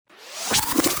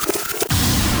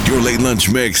Your late lunch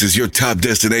mix is your top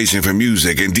destination for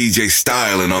music and DJ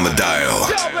styling on the dial.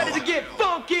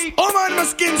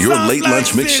 Your late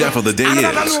lunch mix chef of the day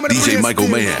is DJ Michael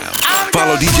Mayhem.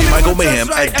 Follow DJ Michael Mayhem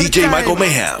at DJ Michael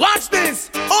Mayhem. Watch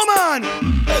this, oh man.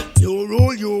 You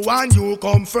roll, you and you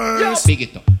come first. Big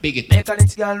it up, big it up.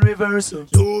 Mechanics can reverse.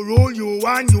 You roll, you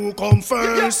and you come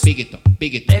first. Big it up,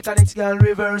 big it up. Mechanics can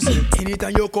reverse.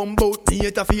 Anytime you come bout, me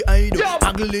hate a fi hide.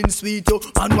 Haggling sweet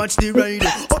and watch the ride.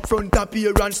 Up front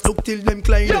appearance, look till them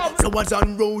glide. Flowers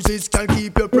and roses can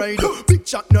keep your pride. Big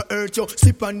chat no hurt you,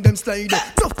 sip on them slide.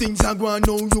 Tough things are going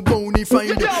now, you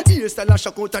bonified. Hairstyle a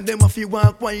shock out and them a fi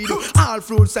walk wide. All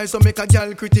fruit size so make a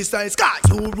girl criticize. Cause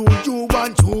you rule, you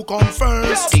and you come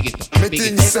first. Big it up, Me big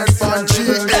think it up. set for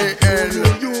G-A-L.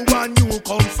 You and you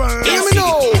come first. Hear me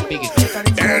now. Big it up.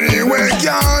 Anyway,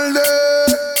 girl,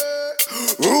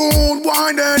 rude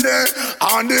boy, they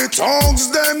and the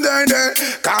tongues, them, they.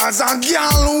 Cause a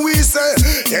girl, we say.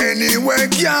 Anyway,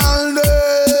 girl,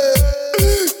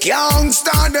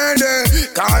 gangsta, they.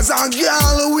 Cause a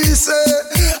girl, we say.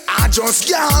 I just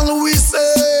girl, we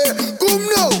say. Come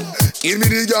now. Give me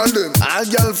the girl them, all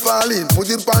girl falling.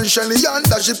 Put it on Shelly and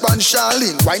dash it on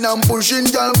Charlene. Wine and pushing,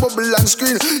 girl bubble and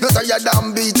screen. Not a yard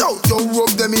and beat out, you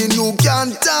rub them in, you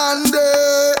can't stand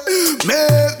it.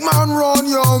 Make man run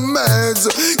your meds.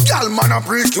 Girl man a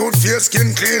pretty cute, face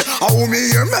skin clean. How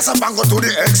me here mess up and go to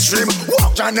the extreme.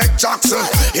 Walk Janet Jackson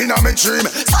in a me dream.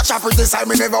 Such a pretty side,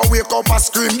 me never wake up and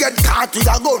scream. Get caught with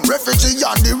a gun, refugee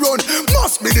on the run.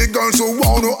 Must be the girls who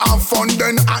want to have fun.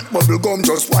 Then at bubble gum,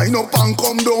 just wind up and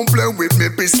come down play with me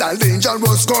pistol,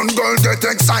 dangerous gun. Girl get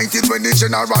excited when the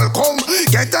general come.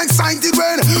 Get excited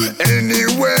when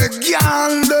anyway,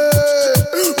 girl,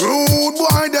 rude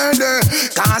boy,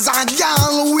 cause a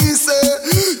girl we say.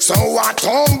 So I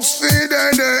don't see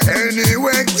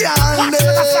anyway, girl,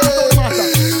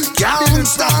 can't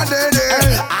start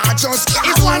I just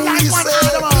can't we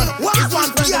say. What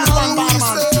girl we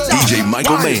say. DJ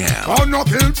Michael Mayhem. Oh no,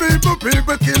 kill people,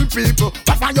 people kill people.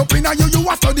 But when you pin you, you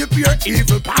are so the pure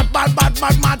evil.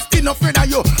 Bad, still no afraid of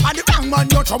you. And the wrong man,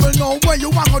 you trouble now, where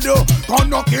you want to do? Oh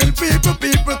no, kill people,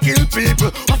 people kill people.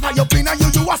 But when you pin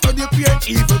you are so the pure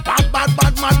evil. Bad,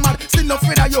 still no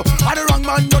afraid of you. And the wrong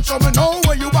man, you trouble now,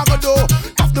 where you want to do?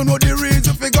 Have to know the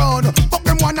reason for gone. But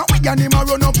them wanna wig and him a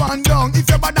run up and down. If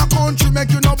you bad a country, make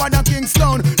you know bad a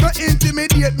Kingston. No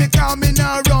intimidate me, call me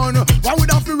now run. Why would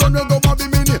I feel run and go mobby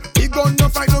me? He gun no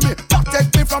fight no me.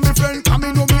 Protect me from my friend,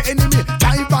 coming no me enemy.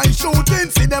 Drive by shooting,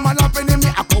 see them and up enemy.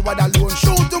 I cover the alone,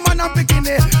 shoot them and I'm picking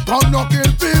it. Gun no kill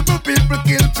people, people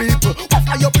kill people. What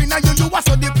are you in you are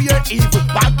so the pure evil.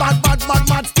 Bad,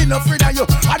 still afraid of you.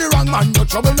 Are the wrong man, no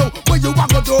trouble now. Where you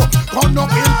want to do? Gun no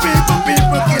kill people,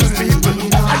 people kill people.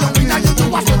 Are you in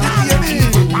you are so the pure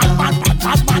evil.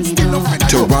 Bad, still afraid of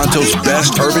you. Toronto's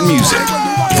best urban music.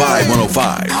 Vibe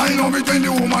 105. I love it when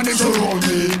the woman is around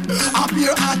me. Up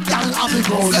here at gal, I be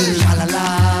growing.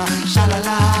 Shalala,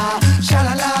 shalala,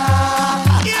 shalala.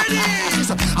 Here it is.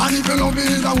 And if you love me,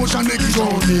 the ocean make it show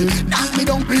me. Knock me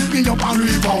down, pick me up and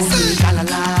rebound me.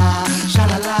 Shalala,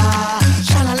 shalala,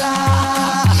 shalala.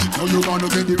 Now you gonna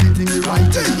get the real thing, the right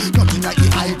thing. Nothing like the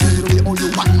hype, the way how you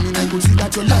whine me. I could see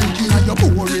that you like it. And you're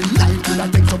boring life, till I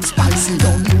take some spicy.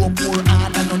 Don't you up poor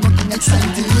hard and nothing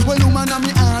exciting. Well, you man and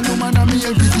me all, you man and me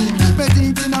everything. Me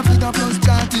thinking of it plus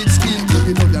charted skin.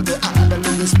 You know you go hard and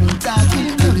you smooth talking.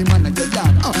 Every man at your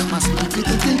yard, my smooth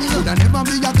little thing. Could I never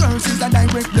be a curse, it's a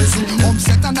direct blessing.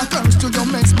 Upset and a curse to your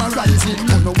mesmerizing.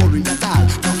 No worry at all,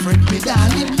 no friend me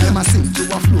darling. Them a sing to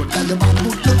a float and your man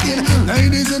good looking.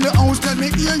 Ladies in the house, let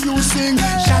me hear you sing.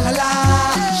 Shalala,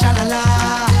 shalala,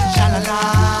 shalala.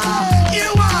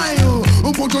 Here why you?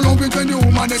 Put your love into the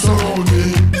woman that's around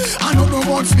me. I don't know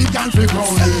what speak and fake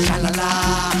around me. Shalala,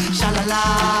 shalala,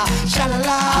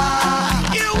 shalala.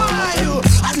 Here why you?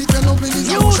 And if your love is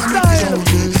New style,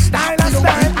 style and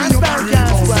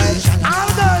style well. All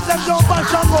girls have jump and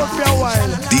shop out for a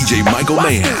while. DJ Michael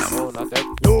Mayhem.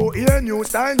 You hear new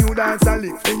style, new dance and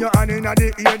lick. Sing your hand in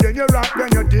the ear, then you rock, then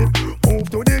you dip. Move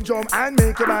to the drum and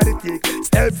make your body tick.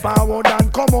 Step forward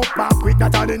and come up back quick.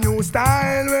 That's the new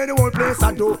style where the whole place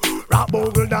I do. Rap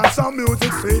bogle dance, some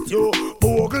music sweet you.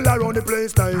 Bogle around the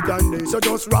place night and day. So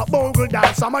just rap bogle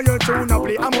dance, some of your tune a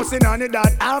play. I must sing on it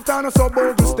that after no so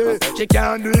bogle stay. She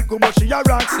can't do it good but she a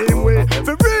rock same way.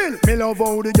 For real, me love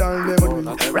how the girl them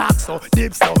do it. Rock so,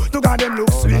 deep so, to God them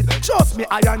look sweet. Trust me,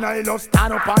 I and I love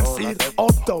stand up and see it.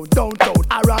 Uptown, downtown,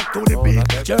 I rock to the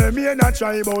beat. Jeremy and I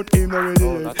try about him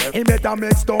already. He better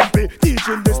make stumpy,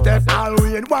 teaching the step. All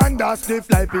we in wonder stiff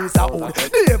like piece of wood.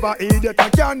 Never idiot, I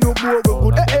can do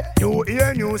bogle good. New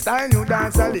ear, new style, new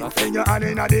dance a lick. Sing your hand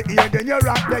in the ear, then you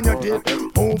rock, then you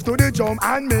dip. Move to the drum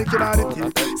and make it on the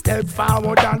tip. Step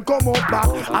forward and come up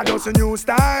back. I just a new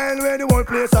style where the whole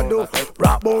place I do.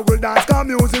 Rock bogle dance, come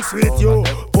music sweet you.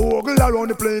 Bogle around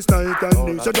the place night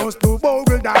and day. So just do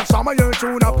bogle dance, some of your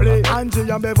tune a play. Angie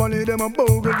and Beverly, them a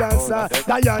bogle dancer.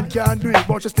 Diane can't do it,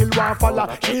 but she still want follow.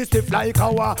 She stiff like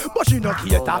a war, but she no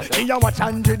cater. She a watch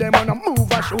Angie, them on a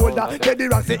move her shoulder. Get the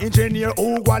rocks, the engineer,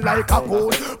 who go like a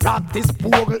cold. Practice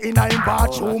bogle in a him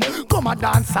bathroom. Come a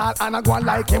dance hall and a go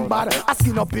like him bad. I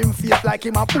skin up him face like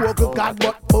him a bogle god,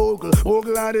 but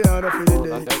bogle are the other for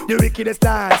the day. The wickedest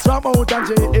dance from out and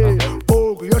J.A.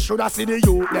 Bogle, you shoulda see the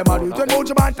youth. Them a do it when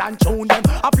Mojo Band and tune them.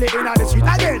 I play in the street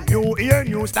again. New ear,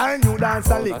 new style, new dance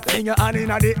a lick. Sing your hand in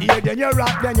the ear, then you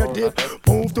rock, then you dip.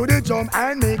 Move to the drum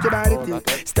and make it by the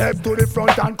tip. Step to the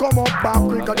front and come up back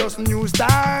quick. Just new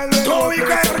style. So we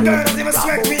cry for the girls, even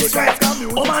sweat, me sweat.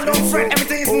 Oh man, don't fret,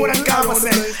 everything is more than common.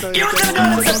 You tell the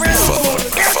girls it's a friend.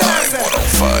 Get the answer.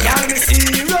 Y'all me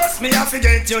serious, me I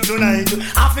forget you tonight.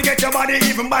 I forget your body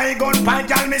even by gun pint.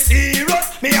 Y'all me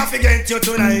serious, me I forget you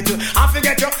tonight. I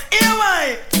forget you, here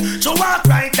why? So walk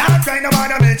right, that kind of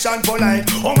man I mention polite.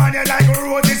 Oh man, you like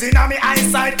roses in me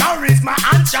eyesight. Charisma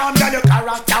and charm, girl your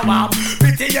character warm.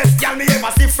 Prettiest girl me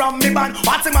ever see from me band.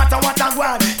 What's the matter, what I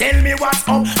want? Tell me what's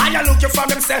up. I look you from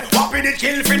them say, what be the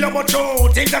kill, feel up true.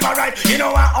 Things ever right, you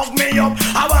know I hug me up.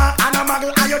 I walk and I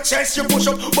muggle and your chest you push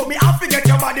up. But me I forget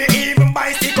your body even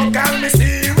by stick up. Girl me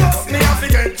serious, me I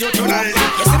forget you tonight.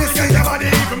 You see this kind of body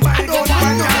even by gun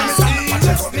pint. Girl me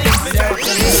serious, me I forget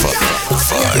you tonight.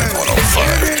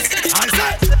 105. I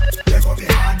said, they go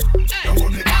behind, they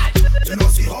hold me back. You know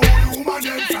see how the woman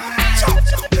them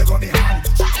fight. They go behind,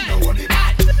 they hold me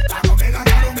back. Like a man, I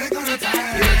gotta make an attack.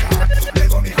 They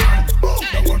go behind,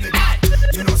 they hold me back.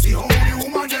 You know see how the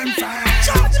woman them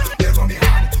fight. They go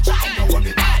behind, they hold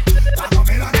me back. Like a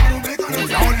man, I gotta make an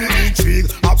attack. Down the intrigue,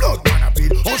 a blood man a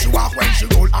beat. How she walk when she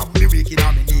roll, I'm the wicked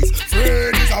on me knees.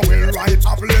 Fred is a well-right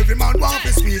apple, every man want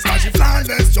his piece. Cause she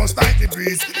flawless just like the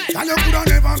breeze. And you coulda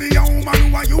never be a woman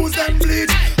who a use them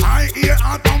bleach. I hear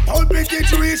her from pulpit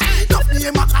it reach. Not me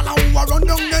a macala who a run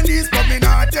down the knees. But me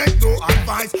not take no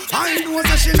advice. I know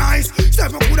that she nice.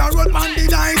 Step up coulda roll on the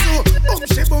dice.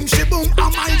 Boom she boom,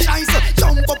 I'm my choice.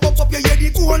 Jump up, you hear the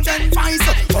golden voice.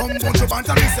 Bunch of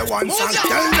banter, me say one song.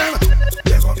 Tell them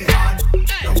they go behind,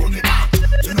 they hold me back.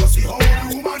 You know see how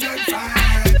the woman them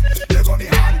fight. They go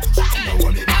behind, they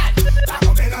hold me back. Like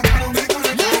a man I gotta make an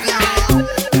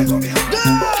attack. They go behind.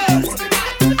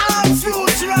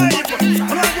 Fruits ripe, and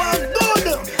I want good.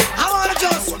 I wanna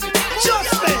just me.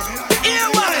 Here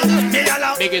why? Me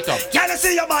allow. Big it up. Can I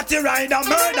see your body ride a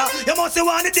murder? You must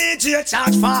want the DJ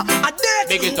charge for a date.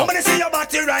 Big it up. When I see your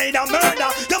body ride a murder,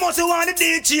 you must want the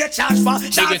DJ charge for.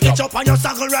 Shot it up on your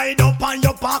saddle, ride up on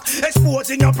your back,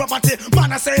 exposing your property.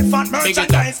 Man I say fat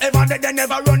merchandise. Ever they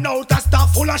never run out of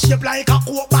stuff. Full of shape like a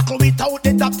coke buckle without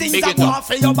the top. Things that go off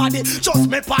for your body. Just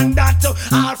me pan that.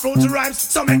 All fruit rhymes,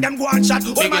 so make them go and chat.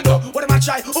 What am I do? What am I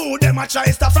try? Who them I try?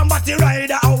 Stuff from body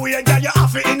rider. How we get you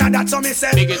off it in that? So me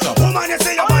say, woman you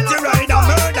say your body rider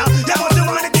murder. You must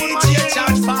want the DJ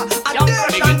charge for. I dare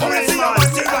when I see your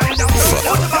body rider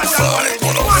murder.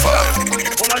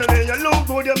 Woman the way you look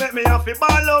good, you make me have to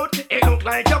ball out. It look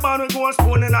like your man with one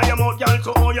spoon in your mouth, girl.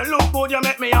 So how you look good, you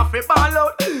make me have to ball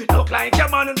out. Look like your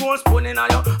man with one spoon in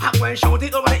your. I go and shoot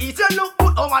it over the east. You look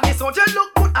good over this one. You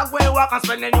look good. I go and walk and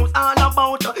spend the news all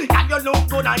about. Girl, you look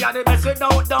good and you're the best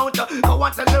without doubt. Go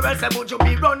and tell the rest about you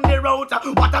be run the route.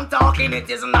 What I'm talking, it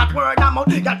is not word of mouth.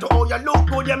 Girl, to how you look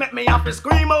good, you make me have to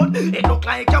scream out. It look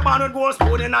like your man with one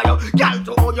spoon in your. Girl,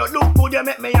 to how you look good, you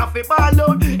make me have to ball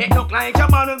out. It look like your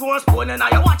man with one spoon in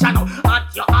your. Watch out now,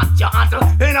 hot you hot.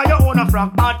 In your own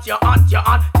frock, hot you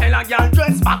hot. Tell a girl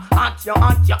dress back, hot you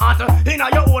hot. In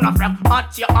your own frock,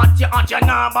 hot you hot. You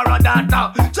nah borrow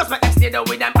that. Just make them stay there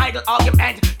with them idle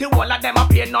argument. The whole of them a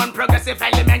play non-progressive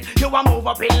element. You a move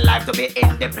up in life to be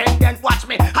independent. Watch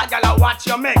me, a girl a watch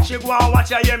you make she go and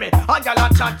watch you hear me. A girl a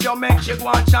chat you make she go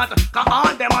and chat. Cause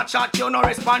all them a chat you no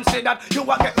response to that. You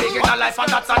a get big in a life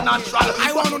and that's a natural.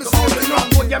 I want to see you look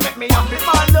good, you make me happy.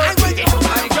 I wait it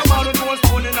like your man with one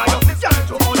spoon in your.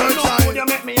 You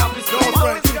make me happy.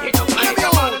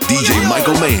 DJ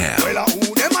Michael Mayhem. Well,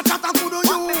 who them a chat and could do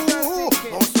you?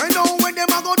 Must find out when them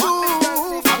a go do.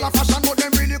 Fall of fashion, but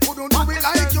them really couldn't do it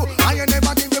like you. And you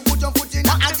never think you put your foot in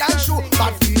a girl shoe.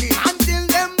 Bad feeling until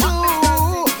them do.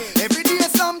 Every day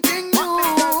something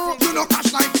new. You know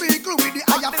crash like vehicle with the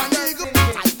eye of an eagle.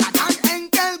 Tighter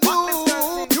than ankle.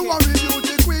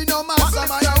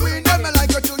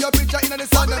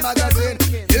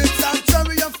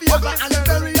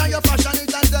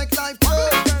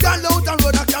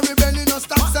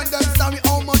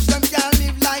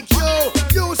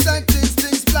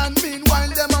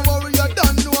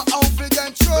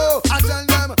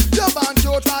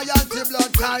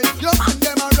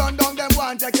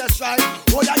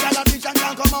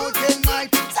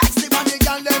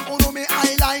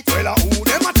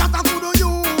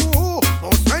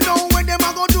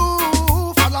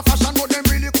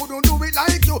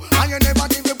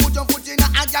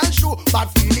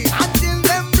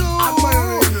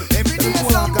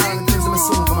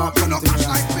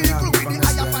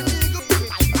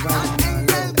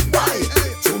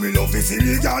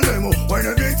 them, when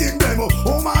everything them,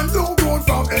 woman look good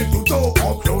from head to toe,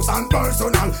 up close and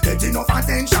personal, get enough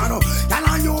attention. Girl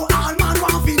and you all man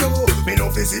want to know. Me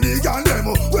love to see the girl them,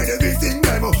 when everything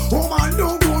them, woman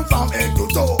look good from head to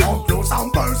toe, up close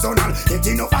and personal, get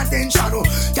enough attention.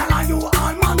 Girl and you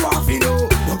all man want to know.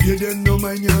 But you them no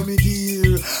mind me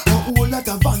dear, a whole lot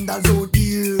of vandals out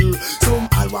here. Some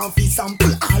all want fi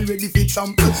sample, already fi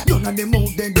trample. None of them out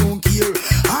they don't care.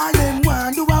 All them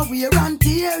want do a wear and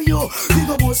tear you. We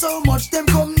go go so much them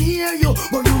come near you,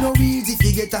 but you know easy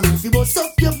fi get and fi bust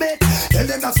up your bed. Tell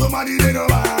them that somebody they no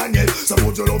want yet. So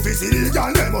put your love fi see the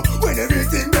girl them, when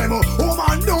everything them,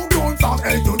 woman don't go from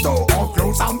head to toe, up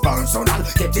close and personal,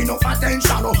 get enough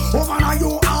attention. Woman and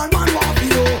you all man want fi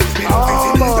know. Me love fi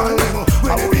see the girl them,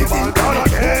 when everything them,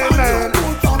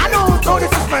 woman don't go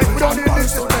from head to toe, up close and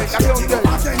personal, get enough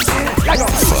attention.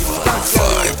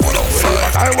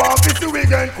 I want this to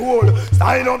weekend cool.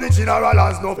 Style of the general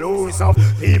has no flow stuff.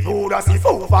 People that see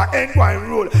food for end wine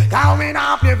rule. Coming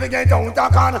up if we get out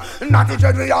of con. Not the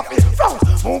judge we have to front.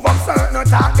 Move up certain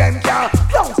talk them can't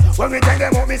front. When we take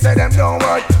them up we say them don't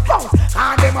work front.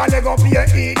 And them a leg up here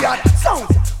idiot sound.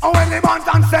 And when they want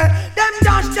and say them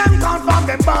dash them can't from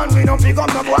them band. We don't pick up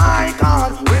no boy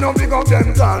can't. We don't pick up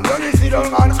them gun. When we sit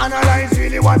down and analyze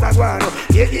really what I want.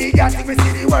 Yeah, idiot if we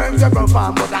see the worms they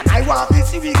perform. But that I want to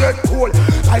see we get cool.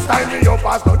 I style me up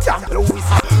as no jam Louis.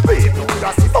 People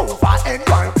that see over and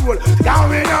one cool.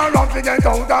 Going around to get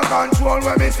out of control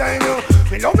when we say you.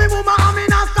 Me love me woman and me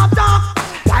not stop talk.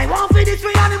 I want for this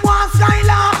way and him want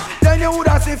style up. Then you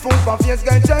woulda see food for face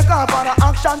get check off on the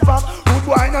action pop. Good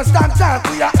boy no stop talk.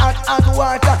 We are hot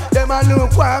water. Them a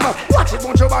look warm. Watch it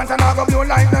bunch of bands and I go blow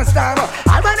like the star.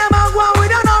 All when them a go on we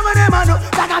don't know what them a do.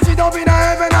 Like I sit up in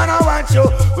heaven and I watch you.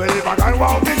 Well if I can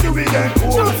walk this we get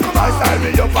cool. I style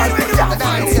me up as the jam.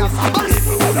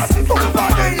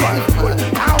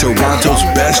 Toronto's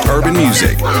best urban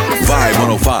music, Vibe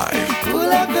 105.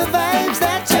 Pull up the vibes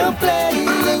that you're playing.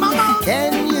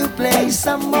 Can you play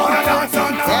some more?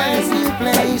 Can you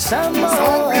play some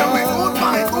more?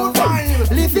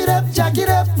 Lift it up, jack it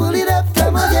up, pull it up,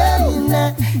 come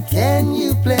again. Can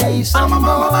you play some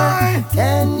more?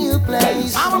 Can you play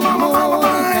some more?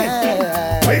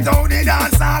 Without the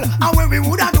dance hall, and when we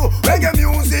woulda do reggae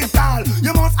music hall,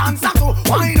 you must answer to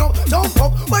wind up, jump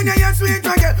up. When you hear sweet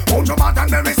reggae, hold your mouth and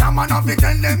bury some man of it,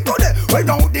 tell them today.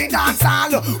 Without the dance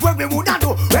hall, when we woulda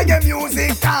do reggae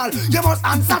music hall, you must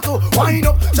answer to wind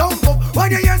up, jump up.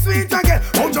 When you hear sweet reggae,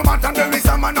 hold your mouth and bury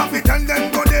some man of it, tell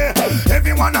them today.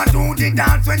 Everyone a do the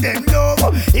dance when them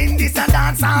love. In this a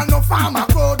dance hall, no farmer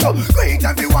crowd. Great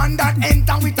everyone that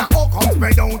enter with a hook up,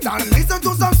 spread out and listen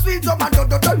to some sweet dub and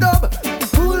dub.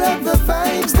 Pull up the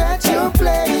vibes that you're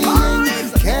playing.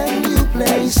 Can you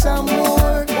play some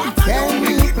more? Can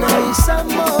you play some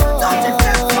more?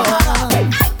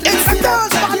 It's the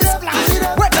girls on the splash.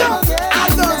 Wait up,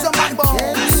 all girls on my ball.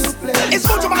 It's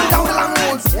good to man down the long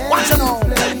roads. Watch you now.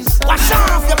 Wash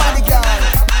off your body, girl.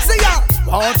 See ya.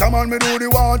 Waterman, me do the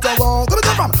water walk. Come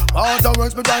come from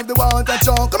Waterworks, me drive the water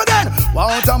truck. Come again.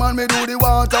 Waterman, me do the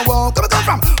water walk. Come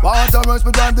from Waterworks,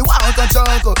 me drive the water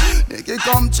truck. Nicky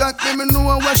come check me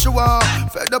know where she walk.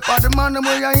 Fed up on the man, the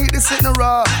way I eat the sitting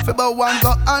raw. If about one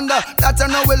go under, that I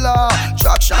know we law.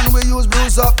 Traction we use,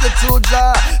 bruise up the two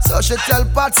jaw. So she tell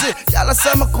Patsy, y'all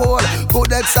say me cool.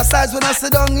 Good exercise when I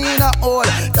sit down in a hole.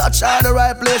 Touch her the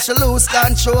right place, she lose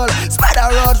control. Spread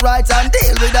her road right and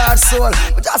deal with her soul.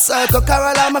 But just circle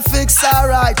Carol, I'ma fix her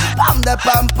right. Pam the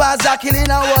pampas, jacket in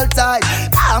a whole tight.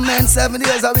 I'm in 7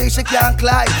 days a week, she can't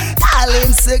climb.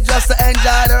 Calling sick just to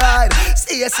enjoy the ride.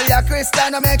 See a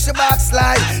Christian, I make she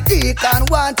backslide. Deacon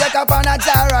one take up on a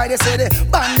jar ride. They say the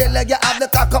bandit leg, you have the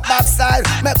cock up backside.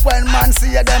 Make when man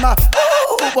see you, them a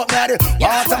ooh, but me a the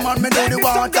waterman, me do the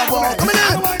water walk. Come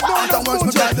in, waterworks,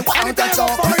 me drive the water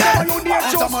talk. Come in,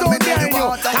 waterman, me do the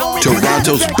water walk.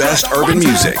 Toronto's best urban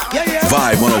music,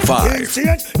 Vibe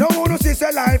 105. No one see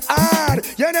say life hard.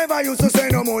 You never used to say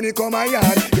no money come my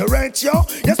yard. You rent yo,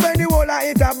 you spend the whole of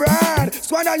it abroad.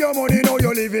 Squander your money, now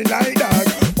you living like that.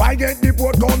 Why get the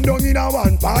port come down in a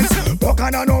one pants?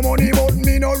 Buckana no money, but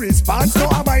me no response. No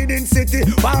abiding city,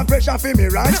 one pressure for me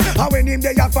ranch. And when him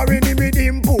they are foreign, him with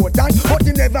important. But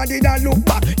him never did a look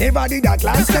back, never did a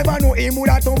glance. Never know him would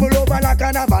have tumble over like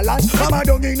an avalanche. Mama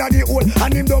dug in the hole,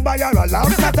 and him don't buy her a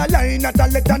lamp. Not a line, not a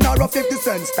letter, nor a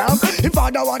 50-cent stamp. If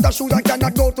father want a shoes, I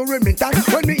cannot go to Remington.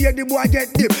 When me hear the boy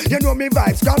get deep, you know me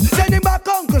vibes come. Send him back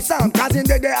Uncle Sam, cause him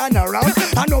dead there and around.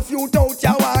 And if you doubt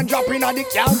you want drop in at the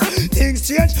camp. Things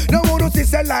change, no one to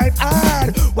say life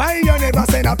hard. Why you never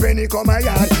send a penny come my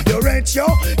yard? You rent yo,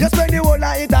 you spend the whole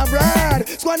of it abroad.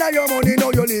 Squander your money,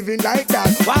 now you living like that.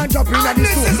 One drop in at the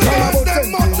soup, come about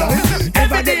 10 million.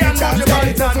 never get the chance.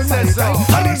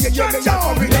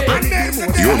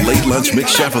 Your late lunch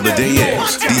mix chef of the day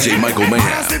is DJ Michael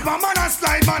Mayhem. Slip a man a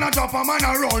slide, man a drop, a man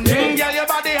a run. Girl, your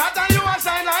body hot and you a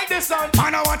shine like the sun.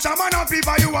 Man a watch a man a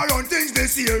people, you a run things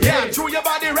this year. Yeah, true, your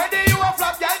body ready, you a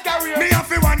flop, girl, career. Me have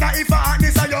to wonder if a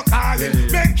hotness are you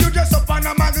calling. Make you just up on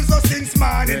a magazine so since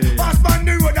morning. Pass on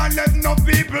the road and let no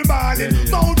people balling.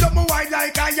 Mount up my white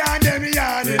like a yarn, them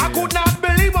yarning. I could not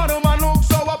believe what a man look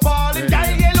so appalling. Girl,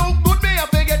 you look good, me I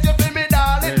forget you feel me,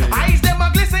 darling. Eyes them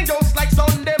a glisten just like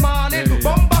Sunday morning.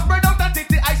 Bumper spread out and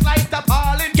titty eyes like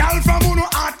appalling. Girl from Uno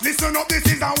Art, listen up, this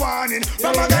is a warning.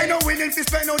 From a guy no willing to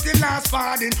spend out in last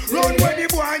farthing. Run with the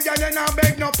boy and girl you not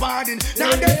beg no pardon.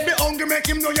 Now get me hungry, make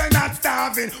him know you're not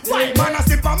starving. Why? Man a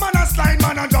slip, a man a slide,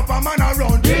 man a drop, a man a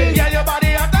run. Girl, your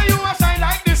body hot and you a shine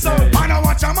like the sun. Man a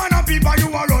watch a man a people, you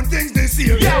a run things this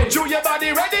year. Yeah, true, your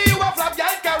body ready, you a flop, girl,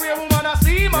 career, woman a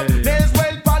steam up. Nails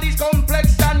well polished,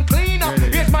 complex and cleaner.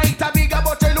 It's might a bigger,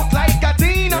 but you look like a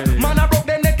teen. Man a broke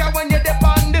the neck when you dip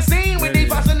on the scene. With the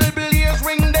fashionable ears,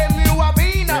 ring them, you a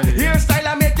bean.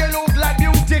 Hairstyle a make you look like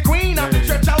beauty queen.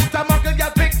 Stretch out a muckle,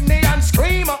 girl, pick me and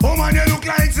scream. Oh man, you look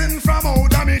like sin from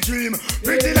out of me dream.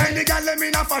 Pretty like the girl them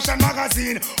in a fashion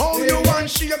magazine. Oh, you want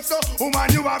shape, so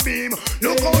woman, you a beam.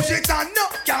 Look how she turn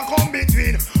up, can't come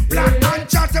between. Black and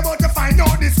chat about to find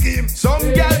out the scheme.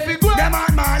 Some girl be good. Them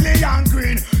are Marley and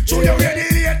Green. Show you where the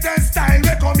latest style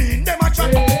we come in. Them a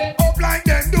chat up like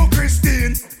them do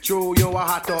Christine. True, you a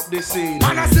hot up the scene.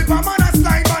 Man a slip, a man a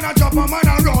slide, man a drop, a man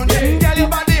a run. Girl, your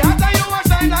body hot and you a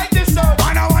shine like the sun.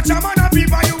 Man a watch a man a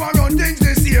people, you a run things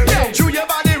this year. True, your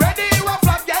body ready, you a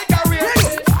flop, girl, career.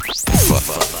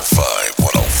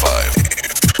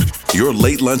 5105. Your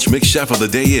late lunch mix chef of the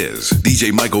day is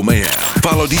DJ Michael Mayhem.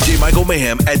 Follow DJ Michael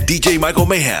Mayhem at DJ Michael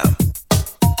Mayhem.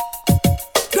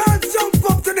 Can't jump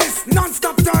up to this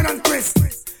non-stop turn and twist.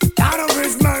 God of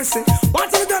His mercy.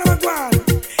 What's the done with one?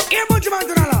 Here, put your man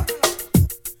to the lot.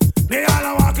 Me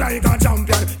all walk like a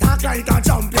champion, talk like a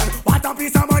champion. What a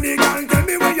piece of money, girl, tell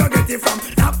me where you get it from.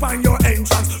 Tap on your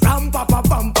entrance, ram pa pa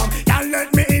pam pam. Can't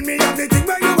let me in, me have the thing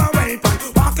where you are waiting.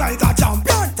 Walk like a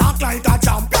champion, talk like a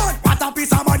champion. What a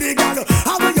piece of money, girl,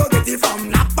 how will you get it from?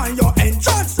 Tap on your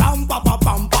entrance, ram pa pa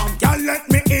pam pam. Can't let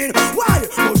me in, why?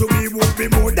 Cause we would be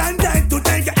more than dead to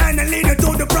take your hand and lead you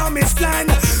to the promised land.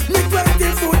 Me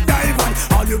 20-foot dive on,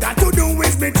 all you got to do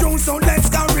is be true, so let's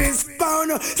go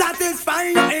respond. Satisfy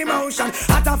your emotion,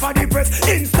 hotter for the press,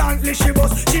 instantly she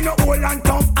was. She no old and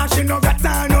tough and she no got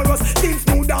time or rust. Things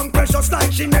smooth and precious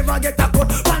like she never get a cut.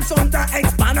 Pants on to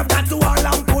expand, I've got to all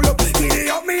and pull up. Giddy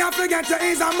up me, I forget to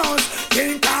ease a mouse.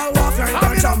 Think I'll walk like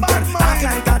a champion, act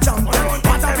like a champion.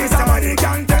 What a piece of money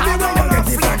can tell me where you get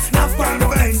it from. Now find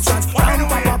no entrance, find no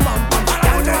papa pam pam.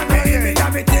 Don't let me in me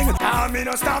everything. I me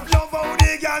no stop love how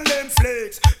the girl them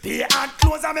flex. The hot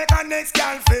clothes I make a next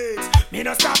girl fix. Me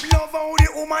no stop love how the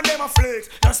woman them a flex.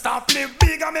 No stop live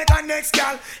big I make a next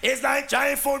girl. It's like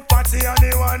giant food party and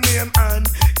the one name and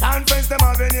conference them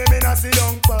have a name in a sit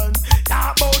down pan.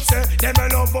 Talk about say them a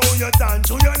love how you dance.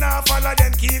 So you not follow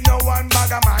them keep no one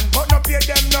bag a man. But no pay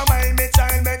them no mind me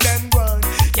child make them run.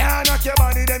 Can't knock your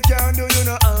body them can't do you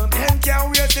no harm. Them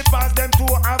can't waste it past them to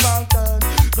a Balkan.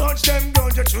 Touch them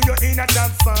down you through your inner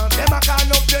job farm. Them a call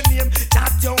up your name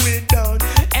chat your way down.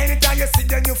 Anytime you see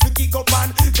them you feel kick up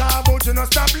and talk about you no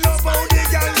stop love how the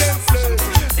girl them flex.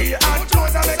 The hot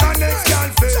clothes I make a next girl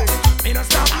flex. Me no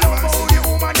stop love how the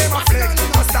woman them a flex.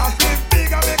 No stop live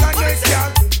big I make a next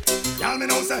girl. Y'all me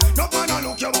know say no man a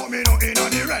look you but me no in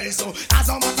on the race. So as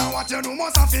no matter what you do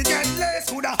must have to get less.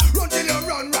 Coulda run till you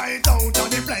run right out of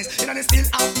the place. And I still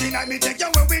out tonight me take you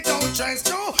where we don't trust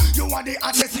you. You are the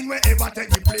hottest thing wherever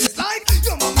take the place. Like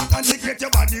your mama consecrate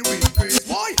your body with grace.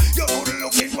 Boy, you good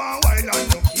looking for a while and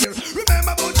look here.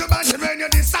 Remember about your band when you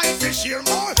decide to share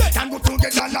more. Can go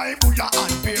together like Buddha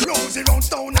and Pear. Rosy round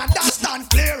stone and that stand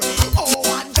clear. Oh,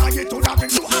 one giant to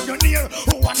bring to have you near.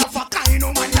 Oh, one of a kind,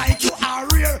 no man like you are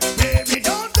rare. Baby,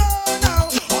 don't go now.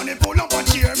 Honey, pull up and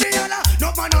cheer me.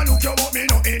 No man a look you but me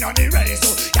no in on the race.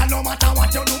 So, yeah, no matter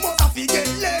what you do, must have to get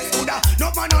less.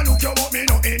 No man a look you but me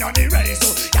no in on the race.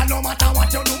 So, yeah, no matter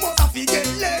what you do, must have to get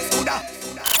less.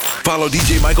 Follow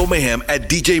DJ Michael Mayhem at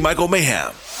DJ Michael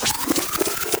Mayhem.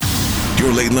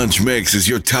 Your late lunch mix is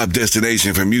your top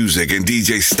destination for music and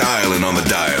DJ styling on the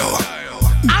dial.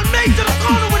 I'll make to the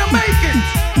corner when I make it.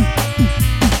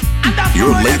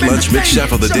 Your late lunch mix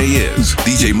chef of the day is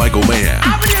DJ Michael Mayhem.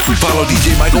 Follow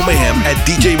DJ Michael Mayhem at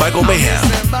DJ Michael Mayhem.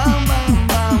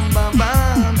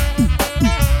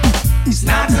 It's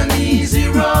not an easy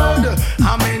road.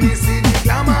 How many see the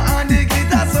glamour and the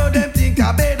glitter, so them think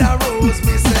I better rose.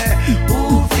 Me say,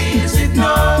 who feels it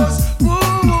knows. Ooh,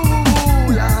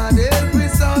 Lord, help me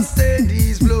so steady.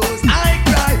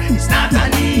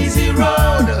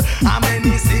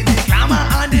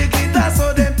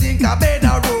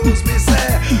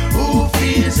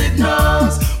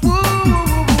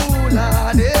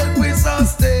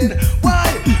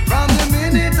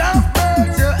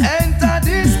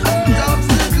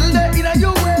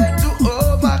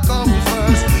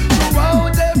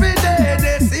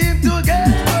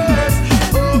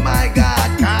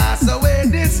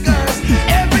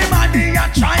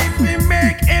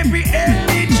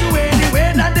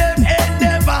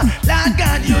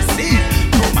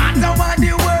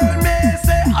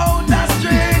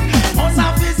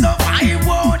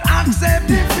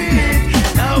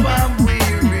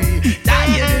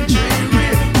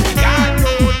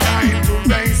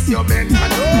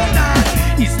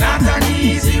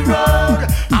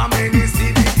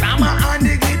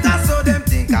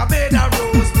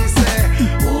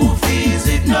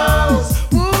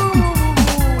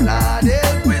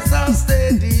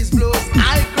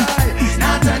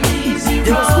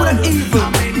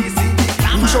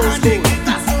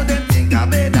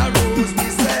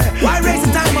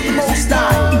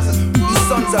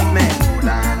 sons of men.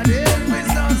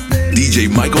 DJ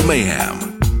Michael Mayhem.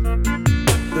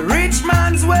 The rich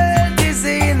man's wealth is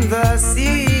in the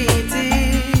city.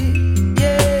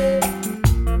 Yeah.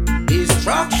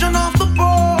 Destruction of the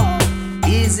poor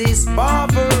is his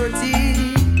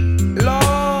poverty.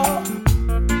 Lord,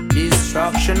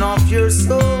 destruction of your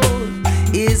soul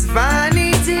is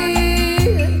vanity.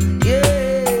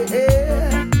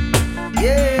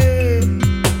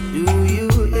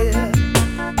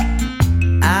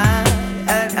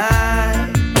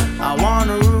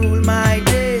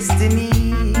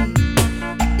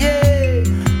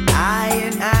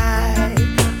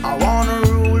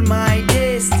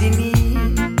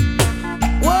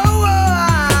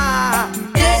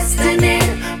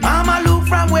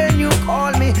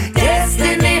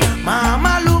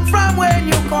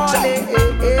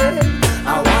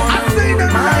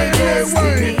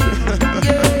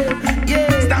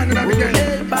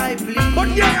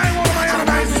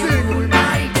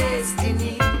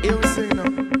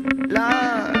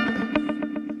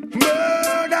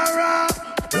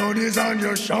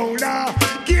 Shoulder.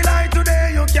 Kill I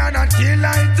today, you cannot kill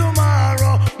I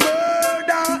tomorrow.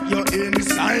 Murder, your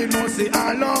inside must say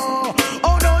hello.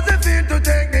 How does it feel to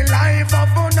take the life of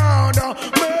another?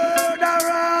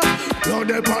 Murderer, blood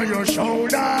upon your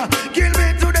shoulder. Kill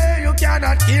me today, you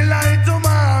cannot kill I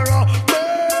tomorrow.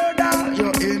 Murder,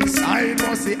 your inside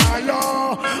must say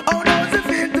hello. How does it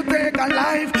feel to take a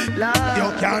life? You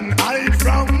can hide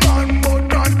from man, but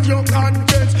not your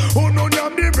conscience. Oh no,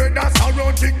 damn the bread that's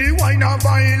around, drink the wine of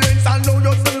violence. Allow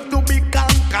yourself to be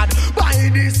conquered by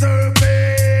the serpent.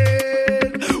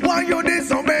 Why you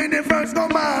disobey the first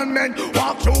commandment?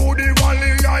 Walk through the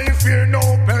valley, I fear no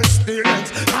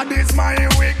pestilence. That is my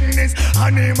weakness,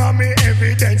 and him and me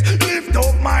evidence. Lift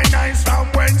up my eyes from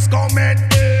whence cometh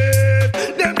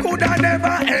death. Them could have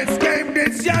never escaped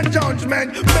this your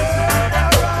judgment.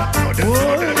 Murderer,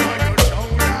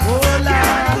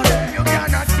 you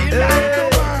cannot kill them.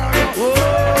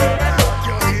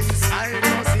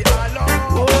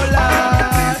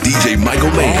 DJ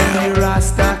Michael Mayhem. Only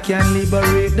Rasta can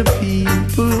liberate the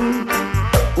people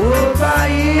over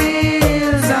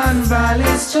hills and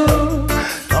valleys too.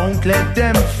 Don't let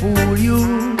them fool you.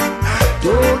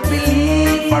 Don't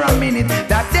believe for a minute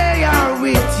that they are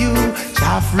with you.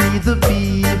 Jah free the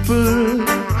people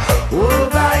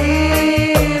over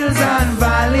hills and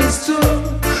valleys too.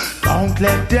 Don't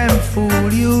let them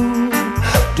fool you.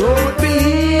 Don't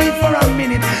believe for a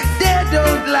minute they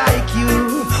don't like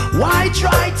you. Why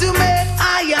try to make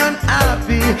I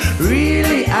unhappy?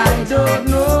 Really, I don't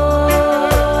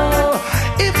know.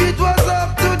 If it was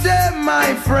up to them,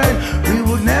 my friend, we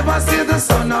would never see the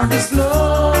sun or the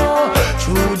snow.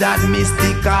 Through that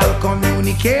mystical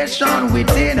communication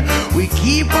within, we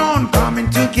keep on coming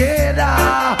together.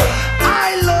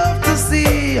 I love to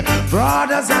see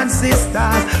brothers and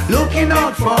sisters looking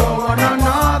out for one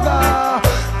another.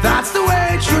 That's the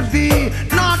way it should be,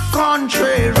 not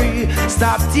contrary.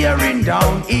 Stop tearing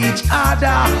down each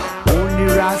other.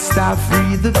 Only Rasta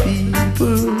free the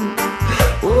people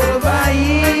over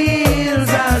hills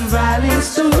and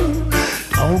valleys too.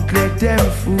 Don't let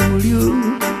them fool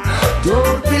you.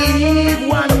 Don't believe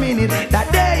 1 minute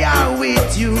that they are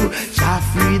with you. Jah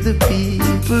free the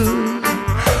people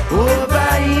over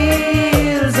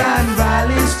hills and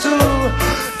valleys too.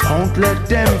 Don't let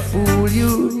them fool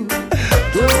you.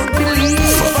 Don't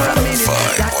believe for a minute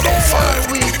that they are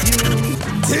with you.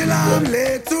 Till I'm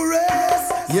laid to rest.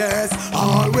 Yes,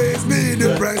 always be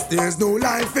depressed. There's no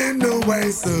life in the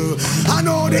West. I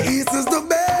know the East is the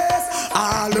best.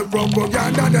 All the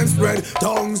propaganda them spread.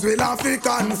 Tongues will have to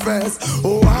confess.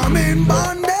 Oh, I'm in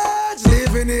bondage.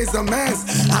 Living is a mess.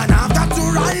 And I've got to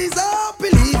rise up,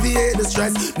 alleviate the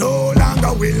stress. No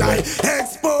longer will I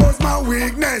expose my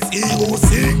weakness. Ego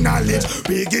seek knowledge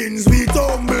begins with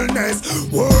humbleness.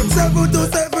 Work 7 to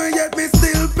 7, yet me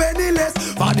still penniless.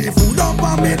 For the food up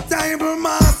on me table,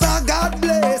 master, God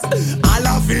bless. All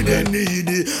of the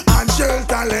needy and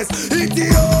shelterless.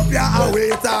 Ethiopia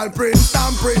await all prince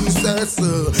and princess.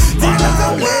 Till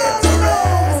I'm laid to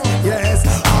rest. Yes,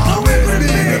 always be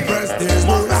depressed. There's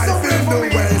no life in the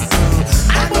West.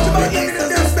 I know the East is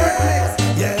the best.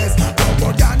 Yes,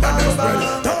 propaganda is spread.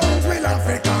 Tongues will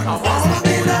African.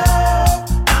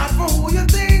 Not for who you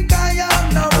think I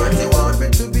am, not what you want me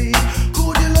to be.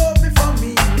 Could you love me for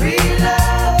me? Real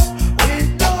love, with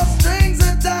those strings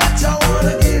attached. I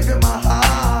wanna give you my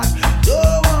heart.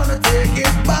 Don't wanna take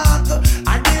it back.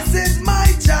 And this is my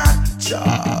chat.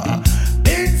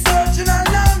 Been searching a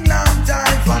long, long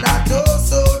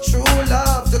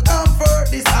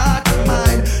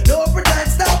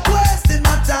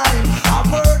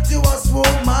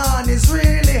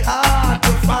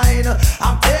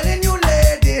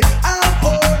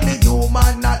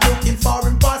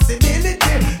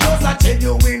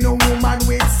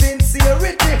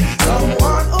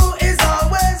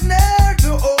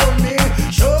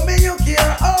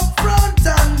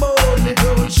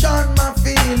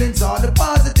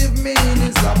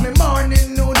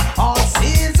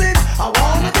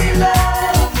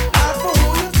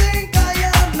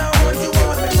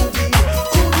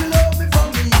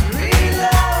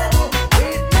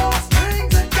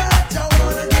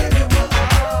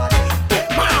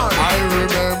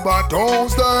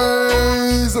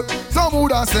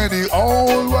woulda say the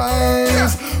old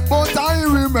ways, but I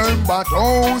remember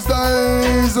those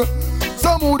days.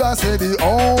 Some woulda say the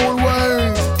old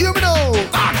ways. You know,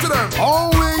 talk to them. How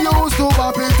we used to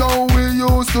pop it, how we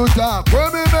used to talk.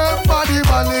 When we remember the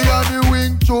valley and the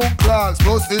wing chun clocks,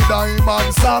 plus the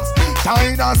diamond socks,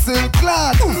 China silk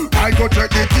cloth. I go check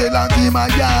the tail and give my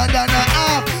yard and a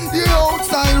half. The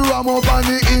outside ram up and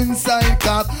the inside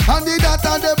cap, and the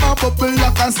data them a bubble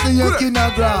like a snake in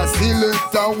a grass.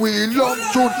 Select and we love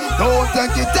tune, don't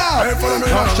take it out.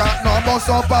 No shot, no bust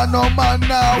up and no man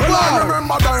now. Well, I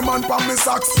remember diamond from me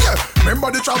socks, yeah.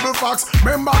 Remember the travel fox,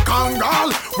 remember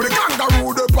Kangal with the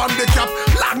kangaroo up on the cap.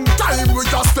 Long time we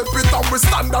just step it up, we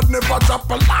standard never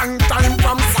drop. A long time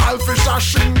from selfish a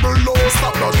shingle low.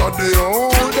 Stop not on the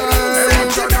old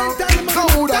days. So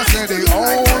would I say the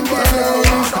old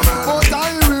days, but I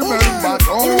remember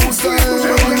those days.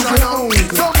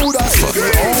 So would I say the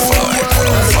old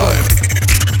days.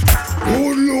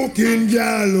 Good looking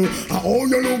gal, oh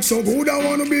you look so good, I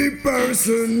wanna be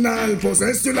personal.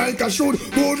 Possess you like I should.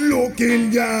 Good looking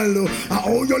gal,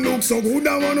 oh you look so good,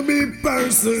 I wanna be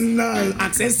personal.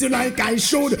 Access you like I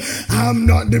should. I'm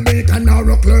not the baker nor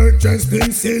a clerk dressed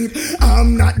in silk.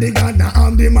 I'm not the gardener,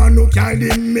 I'm the man who carry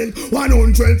the milk.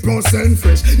 100%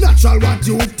 fresh, natural what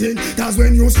you think. Cause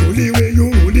when you slow the way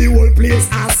you rule the whole place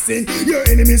I sing. Your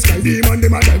enemies cry demon,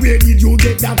 them matter where did you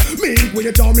get that? Mink with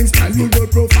your charming style, you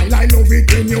good profile, I love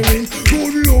it when you win.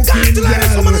 Good looking girl,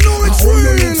 oh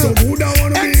you look so good, I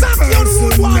wanna be personal.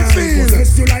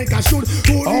 Possess you like I should.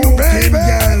 Good looking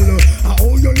girl,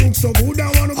 oh you look so good,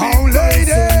 I wanna be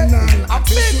personal. A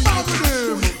big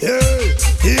positive. Yeah,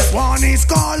 this one is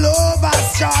called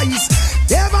Lover's Choice.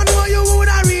 Never know you would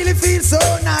I really feel so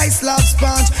nice, love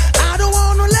sponge. I don't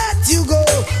wanna let you go.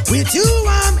 With you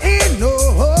I'm in no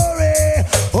hurry.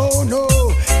 Oh no,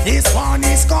 this one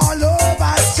is called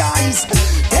Lover's Choice.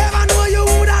 Never know you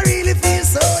would I really feel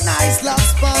so nice, love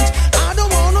sponge. I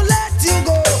don't wanna let you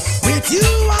go. With you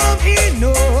I'm in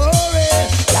no hurry.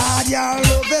 God, you're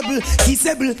lovable,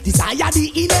 kissable, desire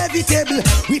the inevitable.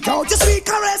 Without your sweet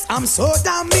caress, I'm so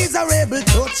damn miserable.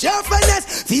 Touch your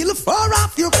finesse, feel the fur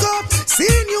off your coat.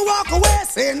 Seeing you walk away,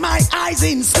 seeing my eyes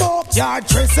in smoke. You're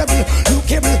traceable,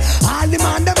 lookable. All the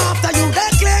man them after you,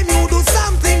 they claim you do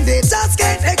something they just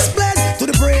can't explain to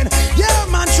the brain. Yeah,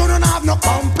 man shouldn't have no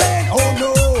complaint. Oh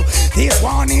no, this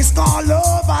one is called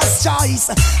Lover's Choice.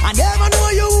 I never know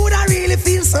you would I really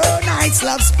feel so nice,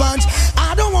 love sponge.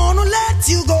 I don't wanna let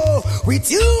you go.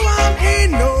 With you I'm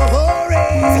in no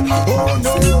hurry. Oh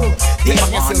no, this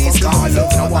one is called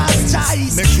Lover's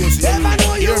Choice. Never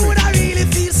know you would I really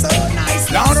feel so nice,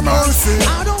 Lord of mercy.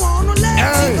 I don't wanna let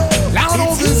you go. Lord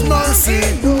of his mercy.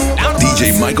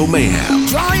 DJ Michael Mayhem.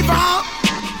 Driver,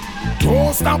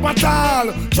 don't stop at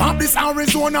all. Drop this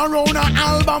Arizona round a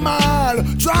Albemarle.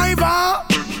 Driver,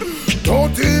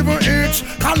 don't even itch.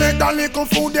 Collect the little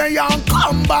food there and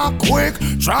come back quick.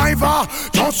 Driver,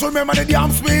 just remember the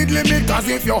damn speed limit. Cause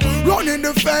if you're running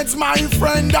the fence, my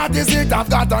friend, that is it. I've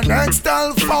got an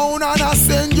Nextel phone and a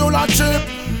singular chip.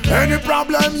 Any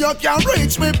problem you can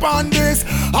reach me on this.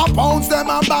 I pounds them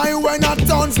and buy when a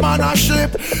tons man a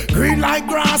ship. Green like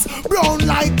grass, brown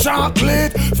like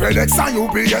chocolate. FedEx and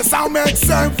UPS I make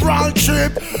several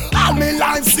trip. All me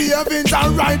life savings are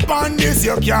right on this.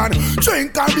 You can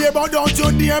drink and beer but don't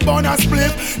you dare burn a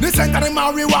spliff. The scent of the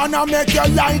marijuana make your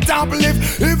light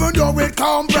uplift. Even though it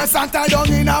compress and tie down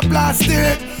in a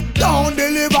plastic. Don't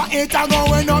deliver it, I'm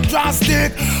going up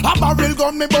drastic. A barrel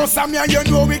gun me bust and me and you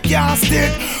know we can't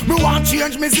stick. Me want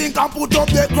change me zinc and put up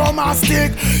the chroma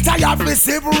stick. Tired me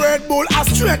sip Red Bull, a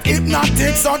straight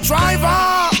hypnotic. So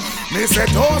driver, me say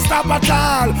don't stop at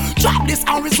all. Drop this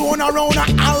Arizona round a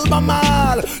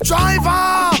Albemarle.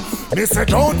 Driver, me say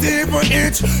don't even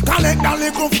itch. Collect that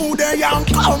little food there and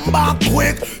come back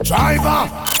quick. Driver,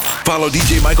 Follow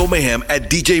DJ Michael Mayhem at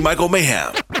DJ Michael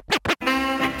Mayhem.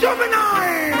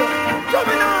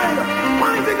 Juvenile,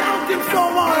 why is it out him so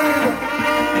wild?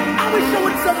 I wish I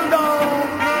would settle down.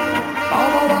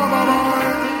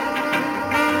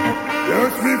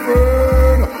 yes, me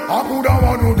friend, I could have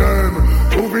one of them.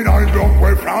 Juvenile broke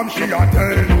way from she a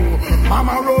tell.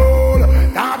 Mama roll,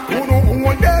 that couldn't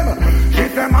hold them. She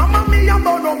say, Mama, me and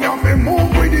Bono, me have to move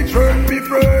with the train, me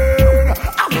friend.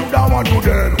 I could have one of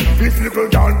them. This little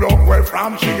girl broke way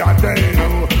from she a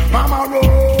tell. Mama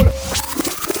roll.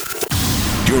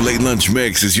 Your late lunch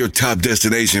mix is your top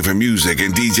destination for music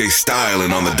and DJ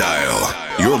styling on the dial.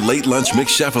 Your late lunch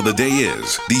mix chef of the day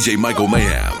is DJ Michael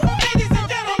Mayhem.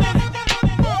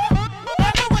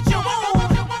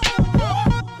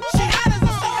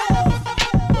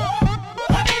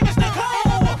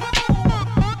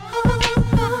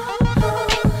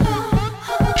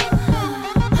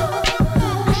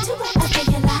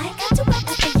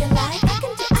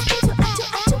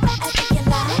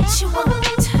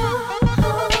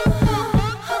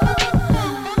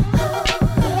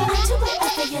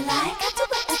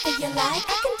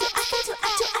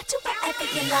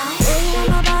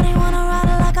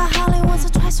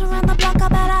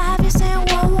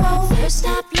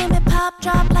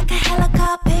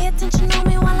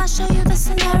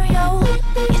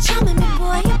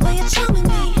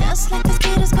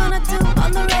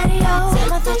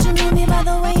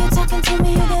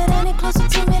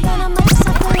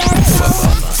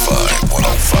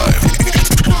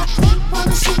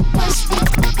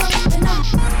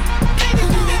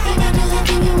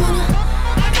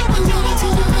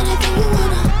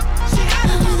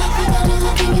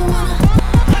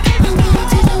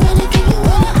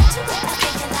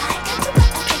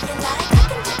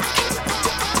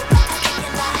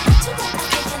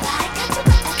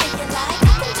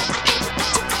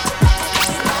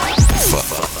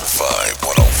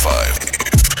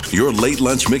 late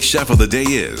lunch mix chef of the day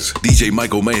is DJ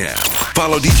Michael Mayhem.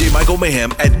 Follow DJ Michael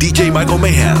Mayhem at DJ Michael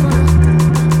Mayhem.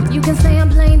 You can say I'm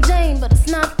plain Jane, but it's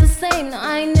not the same. Now,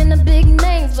 I ain't in the big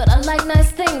names, but I like nice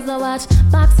things. I watch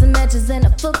boxing matches and the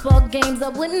football games. I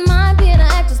wouldn't mind being an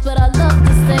actress, but I love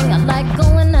to sing. I like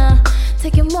going out,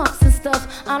 taking walks and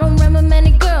stuff. I don't remember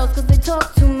many girls, cause they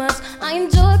talk too much. I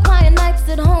enjoy quiet nights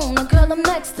at home. The girl I'm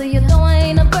next to you, though I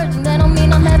ain't a virgin, that don't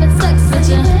mean I'm having sex with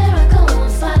you. Anywhere I go, I'm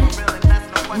spotted.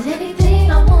 And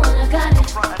anything I want, I got it.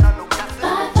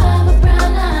 5'5" with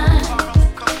brown eyes,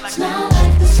 smile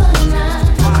like the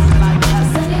sunrise.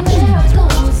 Anywhere I go,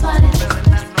 I'm spotted.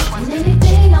 And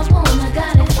anything I want, I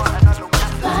got it.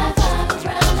 5'5" with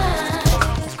brown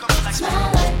eyes,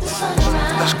 smile like the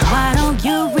sunrise. Why don't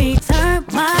you return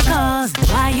my calls?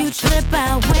 Why you trip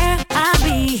out where I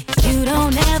be? You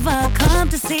don't ever come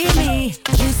to see me.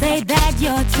 You say that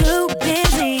you're too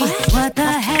busy. What the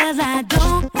hell, I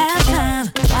don't have time.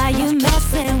 Why you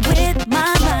messing with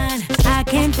my mind? I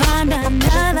can find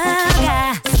another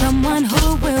guy, someone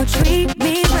who will treat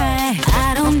me right.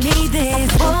 I don't need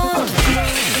this bullshit.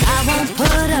 I won't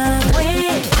put up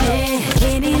with it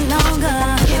any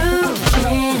longer. You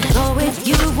can go if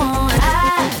you want.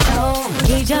 I don't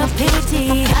need your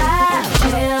pity. I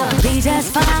will be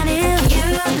just fine if you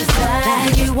decide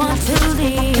that you want to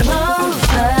leave. Close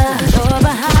the door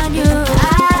behind you.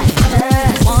 I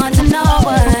just want to know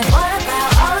what about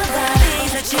all of the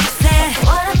things that you said?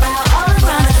 What about all of the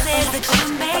promises that you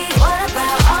made? What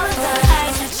about all of the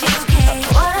lies that you gave?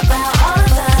 What about all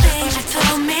of the things you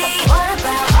told me? What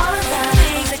about all of the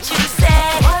things that you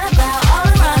said? What about all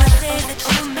of the promises that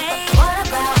you made? What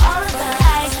about all of the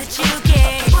lies that you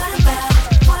gave? What about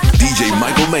DJ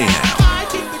Michael Mayhem.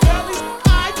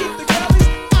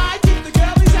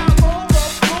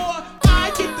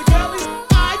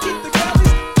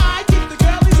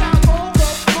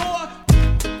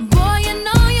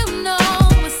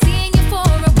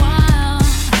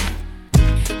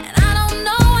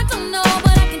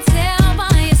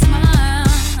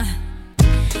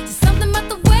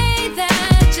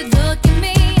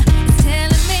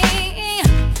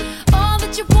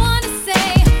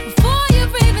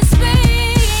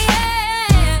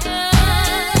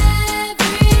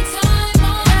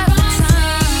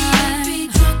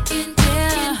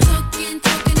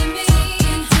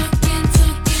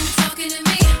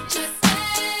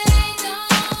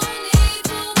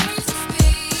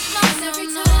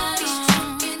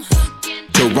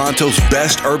 Toronto's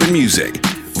best urban music,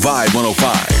 Vibe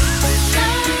 105.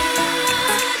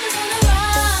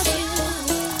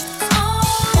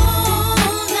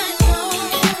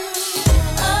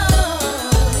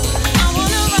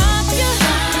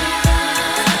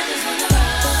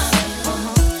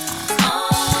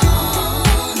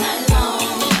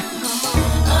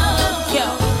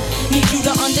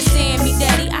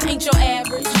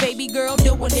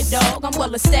 Dog, I'm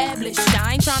well established.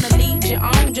 I ain't tryna lead you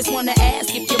on. Just wanna ask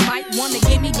if you might wanna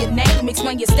give me your name,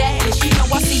 explain your status. You know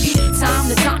I see you time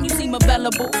to time. You seem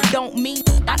available. Don't mean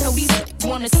I know these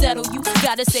wanna settle you.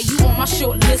 Gotta say you on my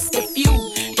short list of few.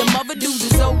 The other dudes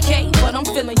is okay, but I'm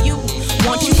feeling you.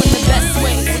 Want you in the best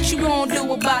way. What you gonna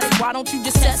do about it? Why don't you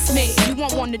just test me? You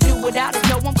won't wanna do without it.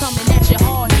 No, I'm coming at you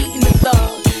hard, eating the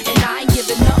thug, and I ain't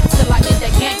giving up till I get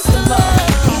that gangster love.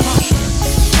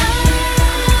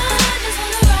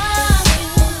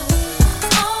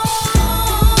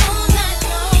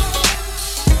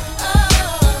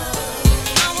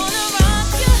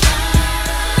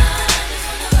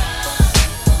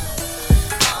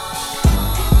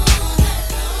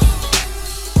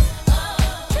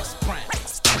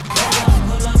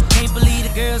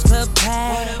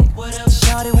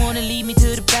 Shawty wanna lead me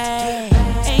to the bag.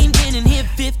 Ain't been in here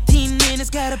 15 minutes.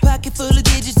 Got a pocket full of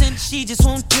digits and she just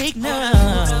won't take none.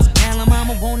 Now her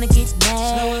mama wanna get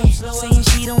mad, saying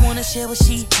she don't wanna share what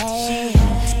she had.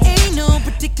 Ain't no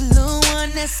particular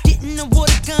one that's getting the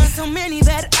water gun. So many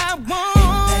that I want.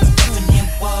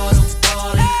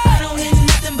 I don't hear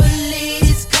nothing but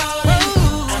ladies calling.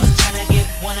 I'm tryna get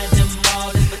one of them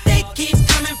all, but they keep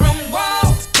coming from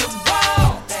wall to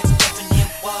wall.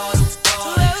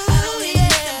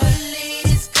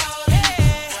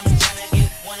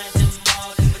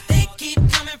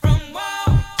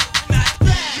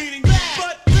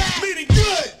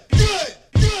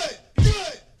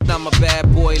 I'm a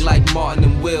bad boy like Martin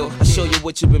and Will. I show you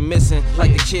what you've been missing,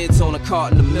 like the kids on a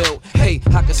carton of milk. Hey,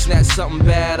 I can snatch something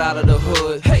bad out of the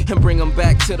hood, hey, and bring them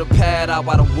back to the pad out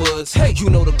by the woods. Hey, you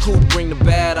know the coupe bring the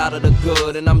bad out of the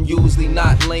good, and I'm usually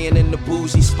not laying in the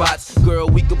bougie spots. Girl,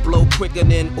 we could blow quicker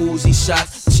than Uzi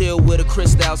shots. Chill with a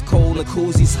Cristal's cold and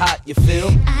koozies hot, you feel?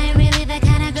 I ain't really the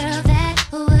kind of girl that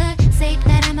would say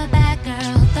that I'm a bad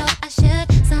girl, though I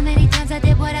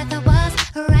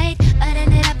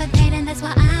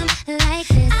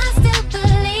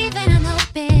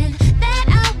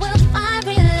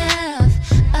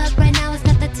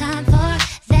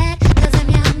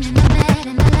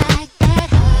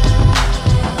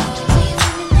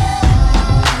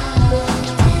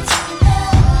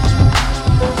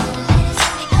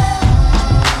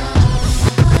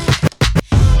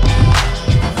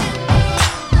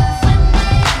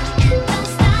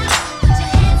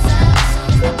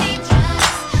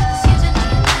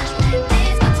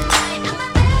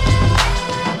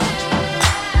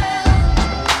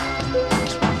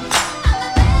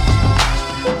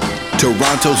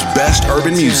Toronto's best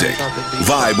urban music.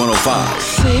 Vibe 105.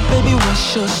 Say, baby,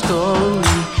 what's your story?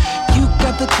 You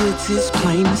got the goods, it's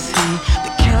plain to see.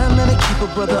 The kind that'll keep a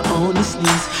brother on his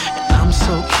knees. And I'm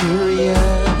so curious.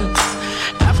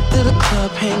 After the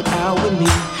club, hang out with me.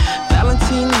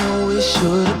 Valentino is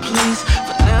sure to please.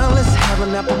 For now, let's have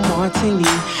an apple martini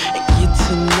and get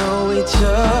to know each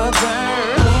other.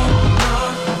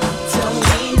 Tell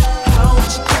me how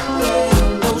would you get there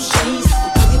in those sheets?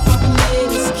 The way you're popping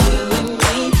is killing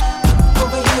me.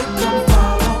 Over here, come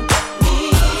follow me.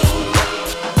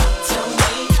 Tell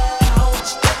me how would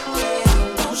you get there in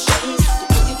those sheets?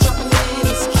 The way you're dropping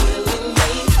is killing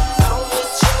me. I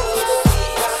want you to be.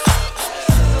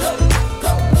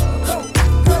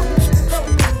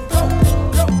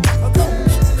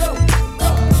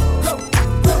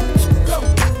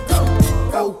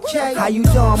 Okay. How you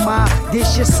doing, ma?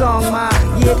 This your song, ma?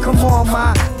 Yeah, come on,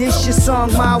 ma. This your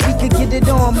song, ma. We could get it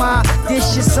on, ma.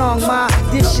 This your song, ma.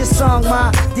 This your song,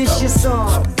 ma. This your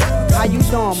song. How you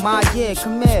doing, ma? Yeah,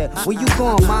 come here. Where you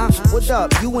going, ma? What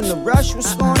up? You in the rush?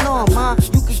 What's going on, ma?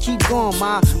 You can keep going,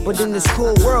 ma. But in this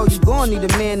cool world, you gon' need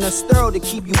a man that's thorough to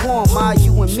keep you warm, ma.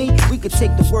 You and me, we could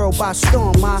take the world by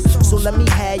storm, ma. So let me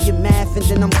have your math and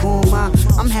then I'm gone, ma.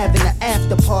 I'm having an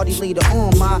after party later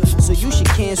on, ma. So you should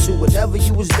cancel whatever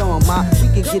you was doing, ma. We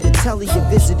could get a telly to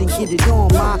visit and get it on,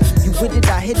 ma. You with it,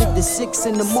 I hit it to 6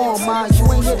 in the morning, ma.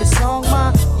 You ain't hear the song,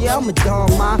 ma? Yeah, I'm a dog,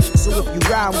 ma. So if you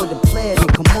ride with a player, then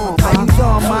come on, ma. How you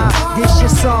doing, ma? This your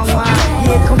song, ma.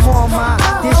 Yeah, come on, ma.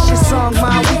 This your song,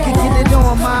 ma. We can get it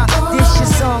on, ma. This your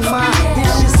song, ma.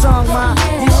 This your song, ma.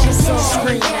 This your song.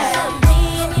 Scream.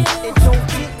 It don't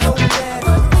get no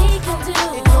better. It don't get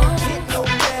no better. It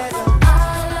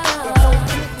don't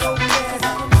get no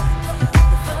better.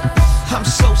 I'm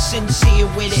so sincere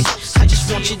with it. I just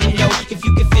want you to know if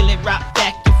you can feel it rock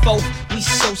back and forth. We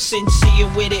so sincere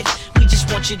with it. We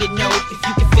just want you to know if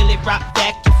you can feel it rock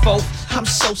back and forth. I'm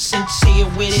so sincere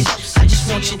with it. I just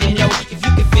want you to know if you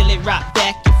can feel it rock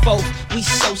back and forth. We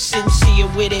so sincere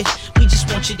with it. We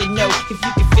just want you to know if you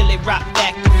can feel it rock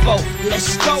back and forth.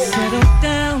 Let's go. Settle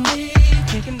down,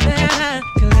 thinking that I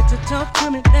could let the talk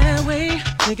coming that way.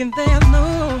 Thinking there's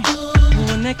no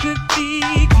one that could be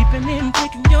creeping in,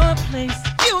 taking your place.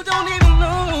 You don't even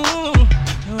know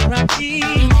where I be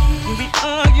when we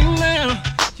argue now.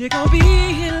 You're gonna be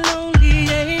here lonely,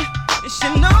 yeah. And she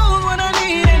knows what I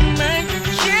need at night.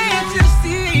 Can't you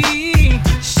see?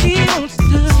 She wants to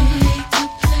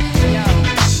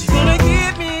She wanna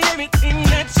give me everything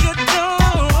that you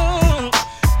don't.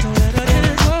 Don't let her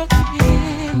just walk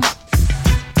in.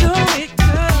 Don't wake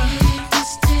up.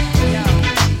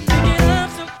 Thinking I'm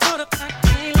so caught up, I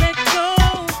can't let go.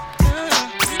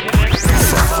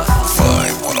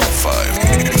 Vibe 105.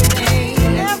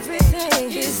 Everything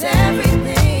is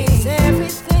everything. Is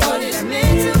everything. What it's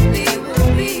meant to be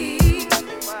will be.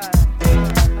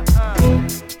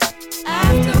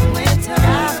 After winter,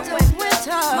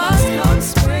 must come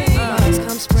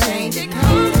spring. Change it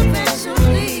comes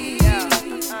eventually.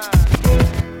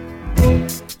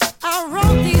 I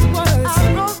wrote these words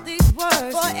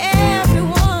for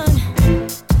everyone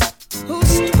who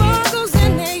struggles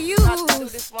in their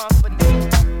youth,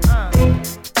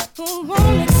 who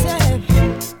won't accept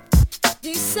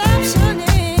deception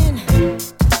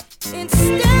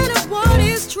instead of what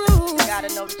is true. Gotta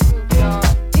know the truth, y'all.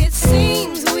 It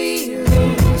seems we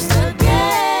lose the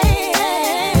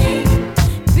game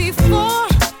before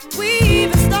we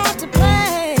even start to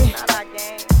play.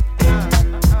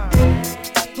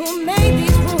 Who made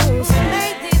these rules?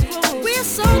 We're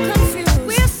so confused.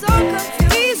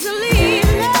 Easily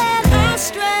led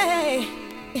astray.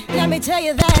 Let me tell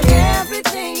you that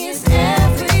everything is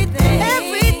everything.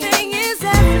 Everything is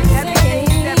everything.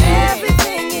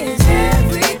 Everything is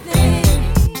everything.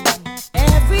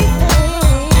 Everything.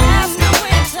 After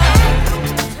winter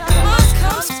must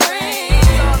come spring.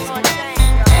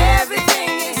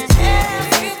 Everything is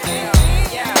everything.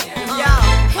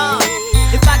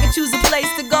 If I could choose a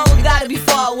place to go, it gotta be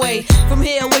far away. From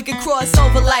here, we could cross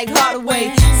over like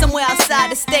Hardaway. Somewhere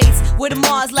outside the states, where the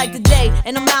Mars like the day,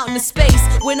 and I'm out in the space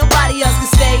where nobody else can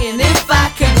stay. And if I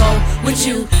can go with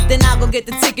you, then I'll go get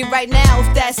the ticket right now,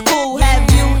 if that's cool. Have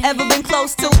you ever been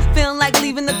close to feeling like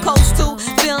leaving the coast too?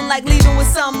 Feeling like leaving with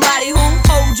somebody who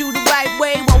hold you the right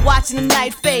way while watching the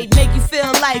night fade, make you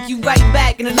feel like you right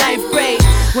back in the 9th grade.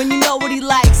 When you know what he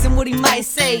likes and what he might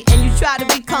say, and you try to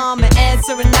be calm and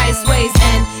answer in nice ways.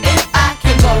 And if I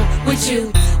can go with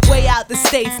you, way out the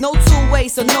states, no two-way,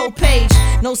 so no page,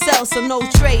 no cell, so no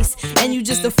trace, and you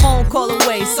just a phone call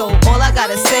away. So all I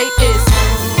gotta say is,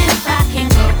 if I can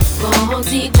go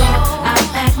contigo, I'll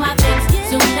pack my things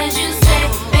soon as you say,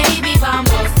 baby,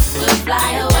 vamos, we'll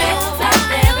fly away, fly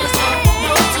there.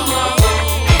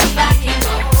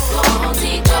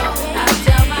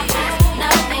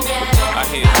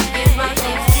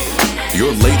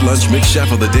 late lunch mix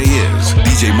chef of the day is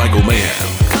DJ Michael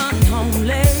Mayhem. Come home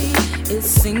late, it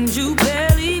seems you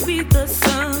barely beat the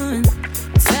sun.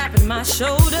 Tapping my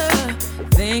shoulder,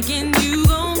 thinking you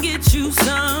gon' get you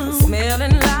some.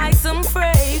 Smelling like some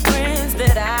fragrance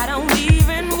that I don't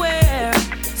even wear.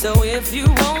 So if you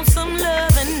want some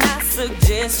loving, I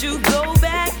suggest you go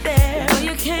back there where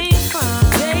you came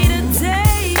from. Day to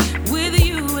day with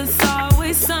you, it's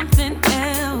always something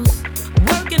else.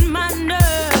 Working my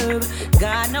nerve,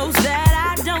 God knows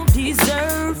that I don't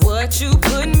deserve what you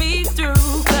put me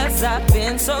through. Cause I've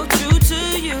been so true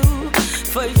to you.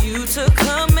 For you to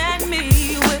come at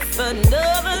me with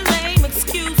another lame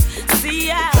excuse. See,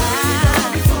 I